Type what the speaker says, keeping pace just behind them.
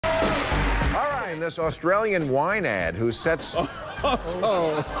in this Australian wine ad who sets...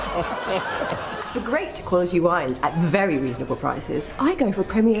 For great quality wines at very reasonable prices, I go for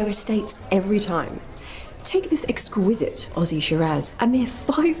Premier Estates every time. Take this exquisite Aussie Shiraz, a mere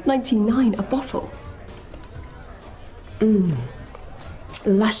 $5.99 a bottle.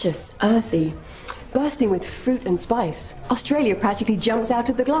 Luscious, earthy, bursting with fruit and spice. Australia practically jumps out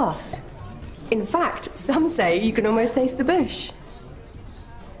of the glass. In fact, some say you can almost taste the bush.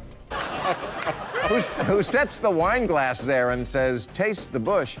 Who sets the wine glass there and says, taste the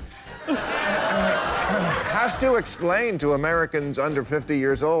bush, has to explain to Americans under 50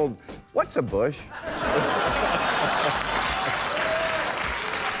 years old, what's a bush?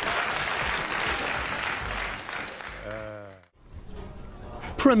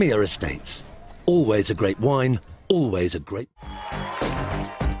 Premier Estates. Always a great wine, always a great...